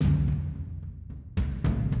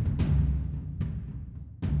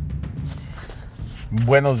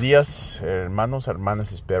Buenos días, hermanos,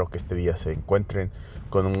 hermanas. Espero que este día se encuentren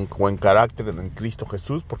con un buen carácter en Cristo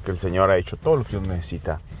Jesús, porque el Señor ha hecho todo lo que uno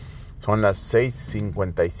necesita. Son las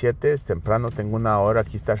 6:57, es temprano. Tengo una hora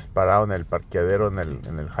aquí estar parado en el parqueadero, en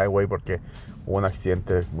el highway, porque hubo un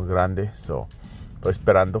accidente muy grande. Estoy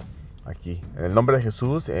esperando aquí. En el nombre de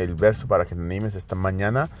Jesús, el verso para que te animes esta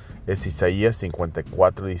mañana es Isaías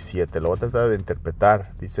 54:17. Lo voy a tratar de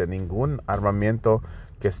interpretar. Dice: ningún armamento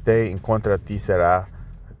que esté en contra de ti será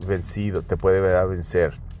vencido, te puede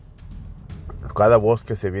vencer. Cada voz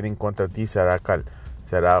que se viene en contra de ti será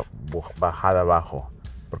bajada abajo,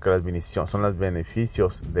 porque las bendiciones son los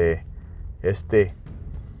beneficios de este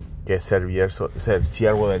que es ser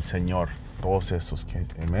siervo del Señor. Todos esos que,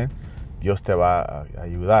 amén, Dios te va a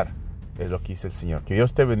ayudar. Es lo que dice el Señor. Que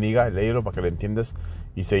Dios te bendiga. Léelo para que lo entiendas.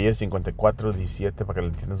 Isaías 54:17, para que lo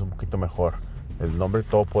entiendas un poquito mejor. El nombre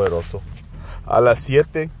todopoderoso. A las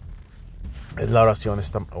 7 es la oración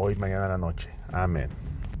hoy, mañana en la noche. Amén.